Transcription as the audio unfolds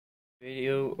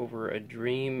Video over a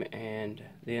dream and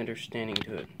the understanding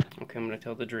to it. Okay, I'm going to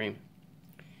tell the dream.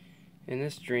 In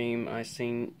this dream, I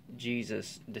seen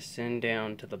Jesus descend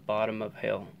down to the bottom of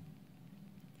hell.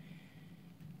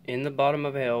 In the bottom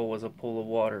of hell was a pool of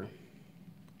water.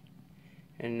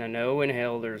 And I know in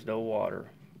hell there's no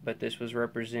water, but this was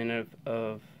representative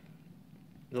of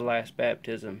the last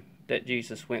baptism that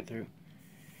Jesus went through.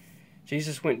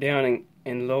 Jesus went down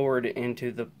and lowered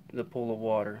into the pool of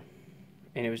water.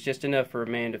 And it was just enough for a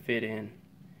man to fit in.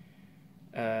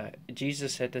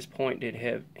 Jesus at this point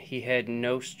he had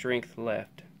no strength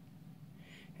left.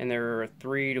 And there were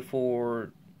 3 to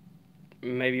 4,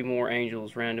 maybe more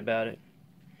angels round about it.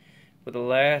 With the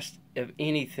last of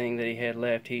anything that he had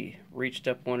left, he reached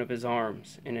up one of his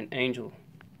arms, and an angel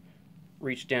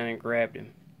reached down and grabbed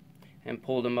him and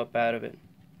pulled him up out of it.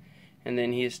 And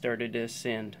then he started to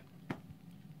ascend.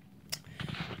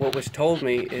 What was told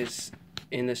me is,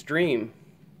 in this dream,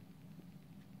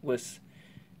 it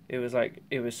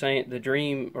was saying, the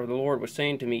dream, or the Lord was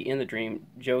saying to me in the dream,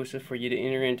 Joseph, for you to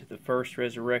enter into the first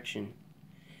resurrection,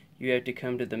 you have to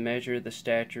come to the measure of the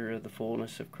stature of the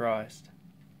fullness of Christ.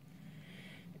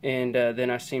 And then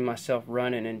I seen myself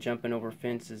running and jumping over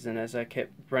fences, and as I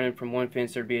kept running from one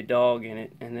fence, there'd be a dog in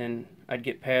it, and then I'd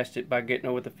get past it by getting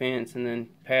over the fence, and then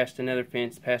past another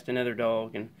fence, past another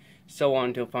dog, and so on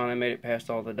until finally I made it past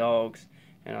all the dogs,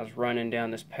 and I was running down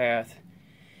this path.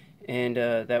 And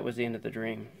that was the end of the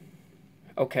dream.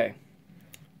 Okay,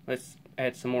 let's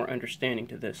add some more understanding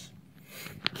to this.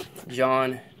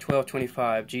 John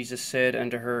 12:25, Jesus said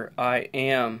unto her, I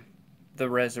am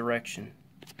the resurrection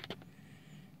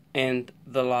and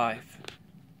the life.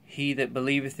 He that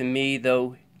believeth in me,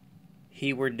 though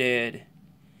he were dead,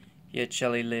 yet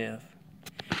shall he live.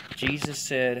 Jesus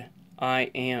said,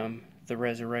 I am the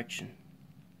resurrection.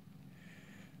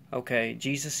 Okay,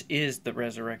 Jesus is the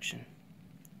resurrection.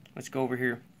 Let's go over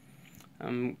here.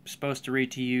 I'm supposed to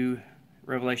read to you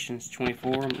Revelations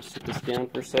 24. I'm going to sit this down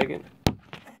for a second.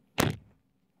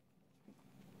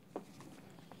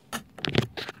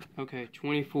 Okay,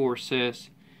 24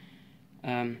 says,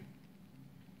 And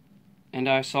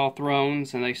I saw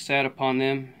thrones, and they sat upon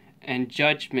them, and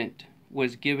judgment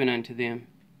was given unto them.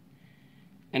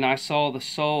 And I saw the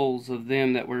souls of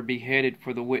them that were beheaded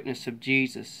for the witness of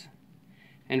Jesus,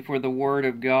 and for the word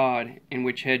of God, and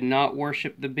which had not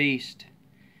worshipped the beast,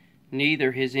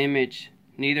 neither his image,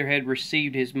 neither had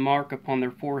received his mark upon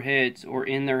their foreheads or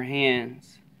in their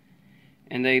hands.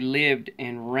 And they lived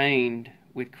and reigned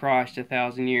with Christ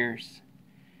 1,000 years.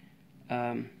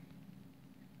 That's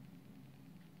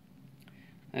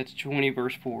 20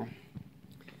 verse 4.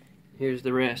 Here's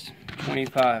the rest.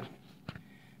 25.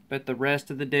 But the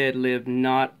rest of the dead lived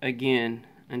not again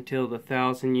until the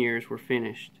 1,000 years were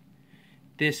finished.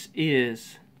 This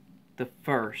is the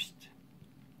first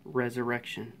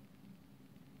resurrection.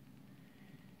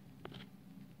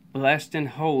 Blessed and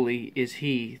holy is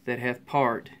he that hath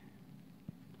part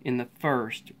in the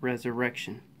first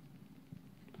resurrection.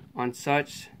 On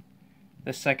such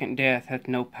the second death hath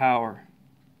no power.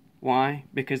 Why?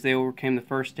 Because they overcame the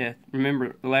first death.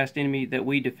 Remember, the last enemy that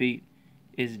we defeat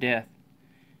is death.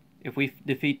 If we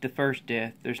defeat the first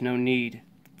death, there's no need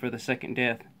for the second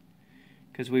death,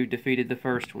 because we've defeated the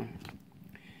first one.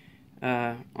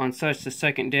 On such the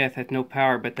second death hath no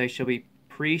power, but they shall be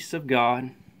priests of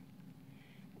God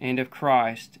and of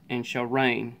Christ, and shall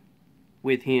reign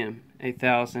with him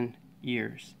 1,000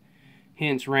 years.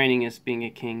 Hence, reigning is being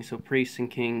a king, so priests and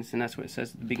kings, and that's what it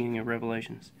says at the beginning of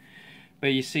Revelations.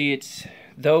 But you see, it's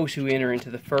those who enter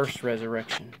into the first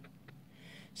resurrection.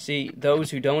 See,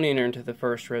 those who don't enter into the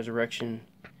first resurrection,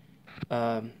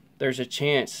 there's a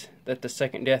chance that the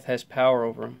second death has power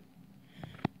over them.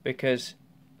 Because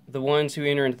the ones who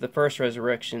enter into the first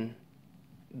resurrection,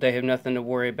 they have nothing to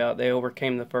worry about. They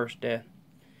overcame the first death.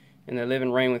 And they live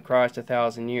and reign with Christ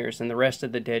 1,000 years. And the rest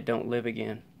of the dead don't live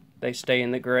again. They stay in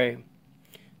the grave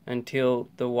until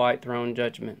the white throne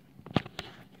judgment.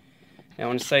 Now I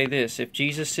want to say this. If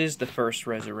Jesus is the first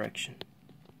resurrection,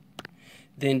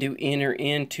 then to enter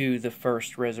into the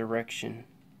first resurrection,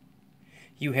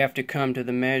 you have to come to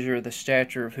the measure of the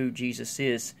stature of who Jesus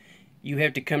is. You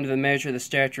have to come to the measure of the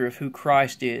stature of who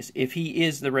Christ is. If he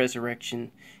is the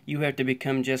resurrection, you have to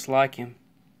become just like him.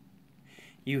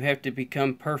 You have to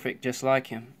become perfect just like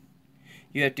him.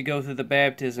 You have to go through the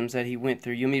baptisms that he went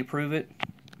through. You want me to prove it?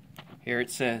 Here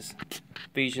it says,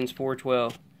 Ephesians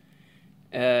 4:12.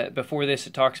 Before this,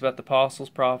 it talks about the apostles,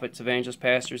 prophets, evangelists,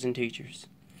 pastors, and teachers.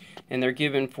 And they're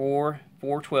given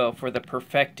 4:12 for the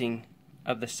perfecting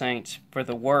of the saints, for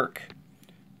the work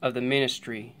of the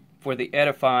ministry, for the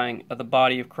edifying of the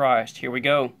body of Christ. Here we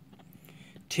go.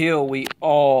 Till we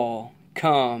all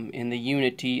come in the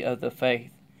unity of the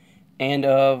faith and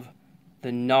of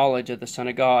the knowledge of the Son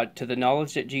of God, to the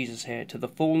knowledge that Jesus had, to the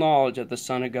full knowledge of the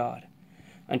Son of God,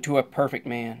 unto a perfect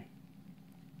man.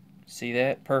 See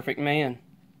that? Perfect man.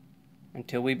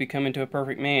 Until we become into a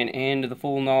perfect man, and to the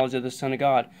full knowledge of the Son of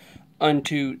God,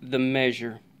 unto the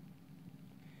measure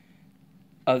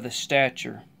of the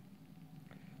stature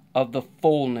of the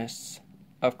fullness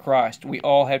of Christ. We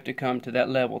all have to come to that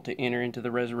level to enter into the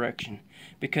resurrection.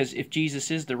 Because if Jesus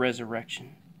is the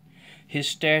resurrection, His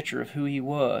stature of who He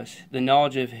was, the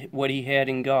knowledge of what He had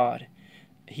in God,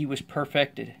 He was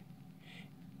perfected,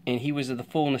 and He was of the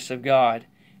fullness of God.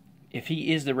 If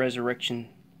He is the resurrection,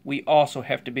 we also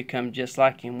have to become just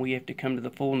like Him. We have to come to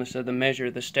the fullness of the measure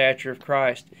of the stature of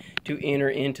Christ to enter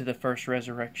into the first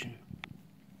resurrection.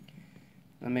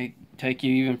 Let me take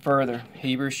you even further.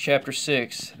 Hebrews chapter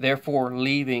 6. Therefore,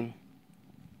 leaving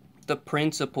the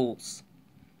principles,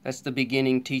 that's the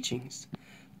beginning teachings,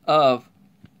 of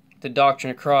the doctrine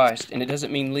of Christ. And it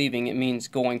doesn't mean leaving, it means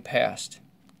going past.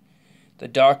 The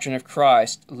doctrine of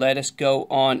Christ, let us go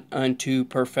on unto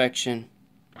perfection.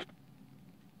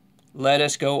 Let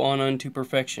us go on unto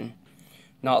perfection.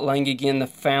 Not laying again the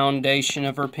foundation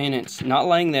of repentance. Not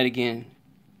laying that again,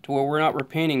 to where we're not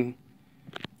repenting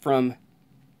from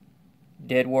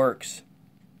dead works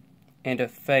and of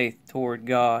faith toward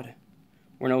God.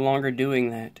 We're no longer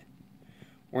doing that.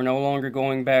 We're no longer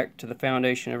going back to the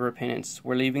foundation of repentance.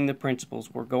 We're leaving the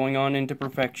principles. We're going on into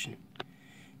perfection.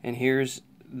 And here's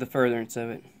the furtherance of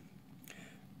it.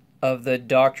 Of the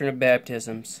doctrine of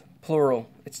baptisms, plural.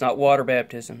 It's not water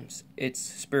baptisms. It's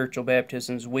spiritual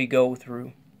baptisms we go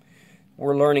through.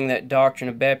 We're learning that doctrine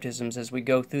of baptisms as we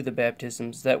go through the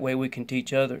baptisms. That way we can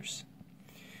teach others.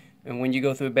 And when you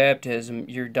go through baptism,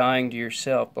 you're dying to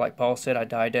yourself. Like Paul said, I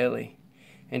die daily.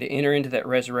 And to enter into that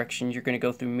resurrection, you're going to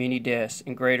go through many deaths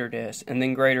and greater deaths and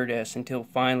then greater deaths until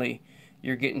finally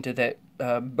you're getting to that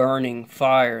burning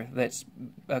fire that's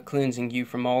cleansing you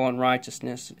from all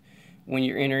unrighteousness when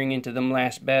you're entering into them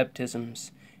last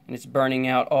baptisms. And it's burning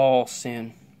out all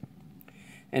sin.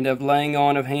 And of laying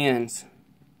on of hands.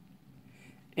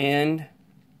 And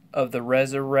of the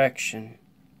resurrection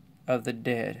of the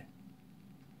dead.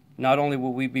 Not only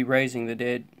will we be raising the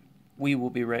dead, we will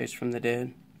be raised from the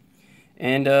dead.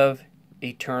 And of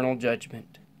eternal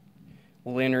judgment.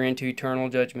 We'll enter into eternal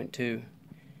judgment too.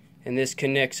 And this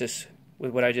connects us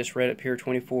with what I just read up here,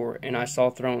 24. And I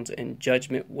saw thrones, and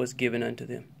judgment was given unto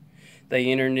them. They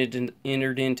entered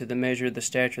into the measure of the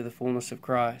stature of the fullness of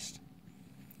Christ.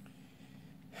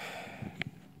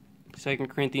 2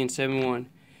 Corinthians 7:1.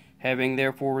 Having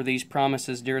therefore these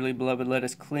promises, dearly beloved, let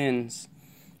us cleanse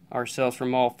ourselves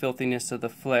from all filthiness of the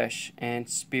flesh and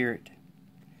spirit.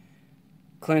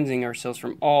 Cleansing ourselves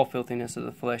from all filthiness of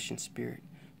the flesh and spirit.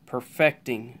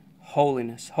 Perfecting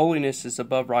holiness. Holiness is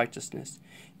above righteousness.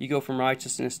 You go from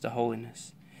righteousness to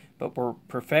holiness. But we're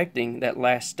perfecting that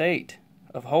last state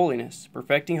of holiness.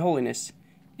 Perfecting holiness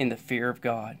in the fear of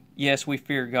God. Yes, we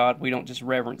fear God. We don't just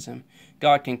reverence Him.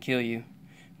 God can kill you.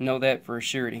 Know that for a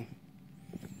surety.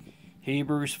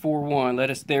 Hebrews 4:1. Let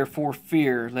us therefore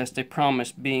fear, lest a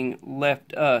promise being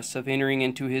left us of entering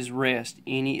into His rest,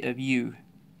 any of you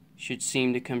should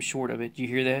seem to come short of it. Do you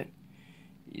hear that?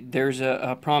 There's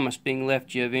a promise being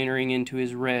left you of entering into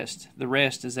His rest. The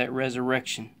rest is that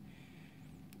resurrection.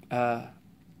 And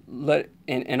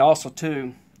also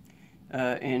too,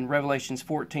 in Revelations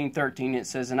 14:13 it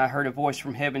says, And I heard a voice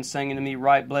from heaven saying unto me,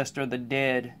 Right, blessed are the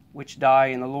dead which die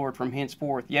in the Lord from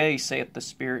henceforth. Yea, saith the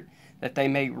Spirit, that they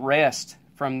may rest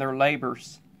from their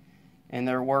labors, and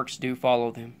their works do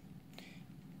follow them.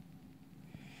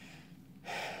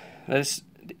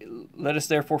 Let us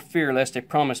therefore fear, lest a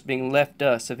promise being left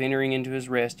us of entering into His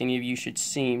rest, any of you should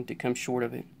seem to come short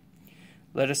of it.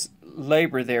 Let us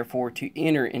labor therefore to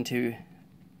enter into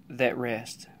that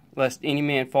rest, lest any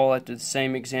man fall after the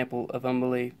same example of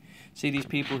unbelief. See, these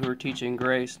people who are teaching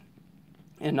grace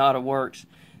and not of works,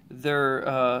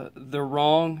 they're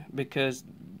wrong, because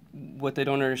what they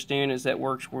don't understand is that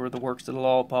works were the works of the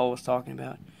law Paul was talking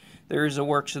about. There is the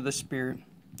works of the Spirit,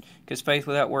 because faith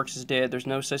without works is dead. There's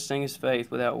no such thing as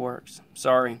faith without works.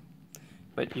 Sorry,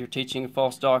 but you're teaching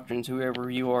false doctrines, whoever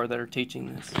you are that are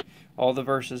teaching this. All the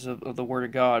verses of the Word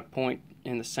of God point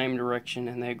in the same direction,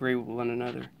 and they agree with one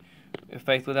another. If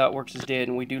faith without works is dead,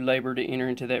 and we do labor to enter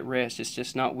into that rest, it's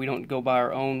just not, we don't go by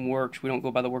our own works, we don't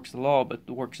go by the works of the law, but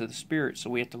the works of the Spirit. So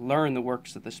we have to learn the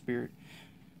works of the Spirit.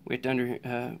 We have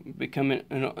to become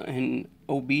in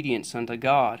obedience unto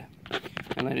God,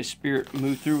 and let His Spirit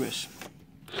move through us.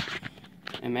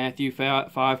 In Matthew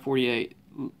 5:48,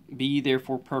 Be ye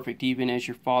therefore perfect, even as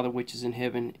your Father which is in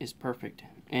heaven is perfect.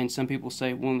 And some people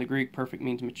say, well, in the Greek, perfect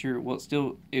means mature. Well,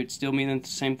 it would still mean the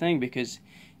same thing, because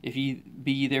if ye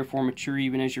be ye therefore mature,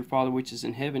 even as your Father which is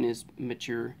in heaven is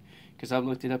mature. Because I've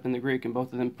looked it up in the Greek, and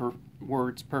both of them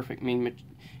words, perfect, mean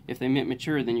if they meant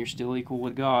mature, then you're still equal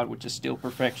with God, which is still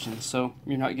perfection. So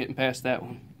you're not getting past that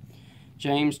one.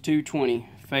 James 2:20,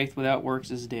 faith without works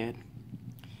is dead.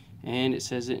 And it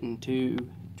says it in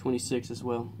 2:26 as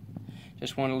well.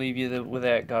 Just want to leave you with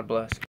that. God bless.